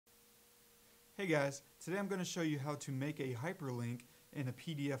Hey guys, today I'm going to show you how to make a hyperlink in a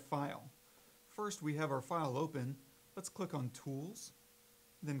PDF file. First, we have our file open. Let's click on Tools,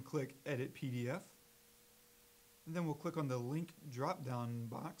 then click Edit PDF. And then we'll click on the link drop-down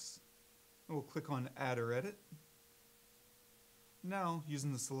box, and we'll click on Add or Edit. Now,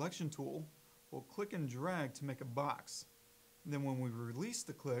 using the selection tool, we'll click and drag to make a box. And then when we release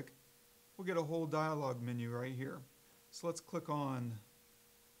the click, we'll get a whole dialog menu right here. So let's click on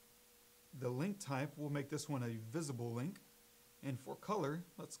the link type. We'll make this one a visible link. And for color,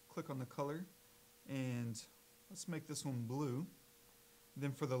 let's click on the color and let's make this one blue.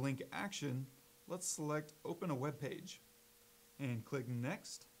 Then for the link action, let's select Open a Web Page and click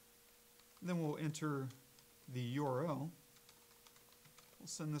Next. Then we'll enter the URL. We'll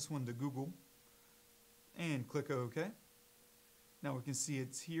send this one to Google and click OK. Now we can see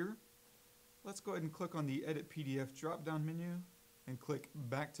it's here. Let's go ahead and click on the Edit PDF drop-down menu and click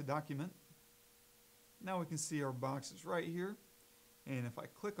Back to Document. Now we can see our box is right here, and if I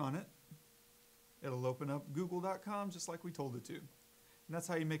click on it, it'll open up google.com just like we told it to. And that's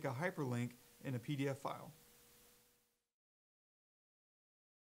how you make a hyperlink in a PDF file.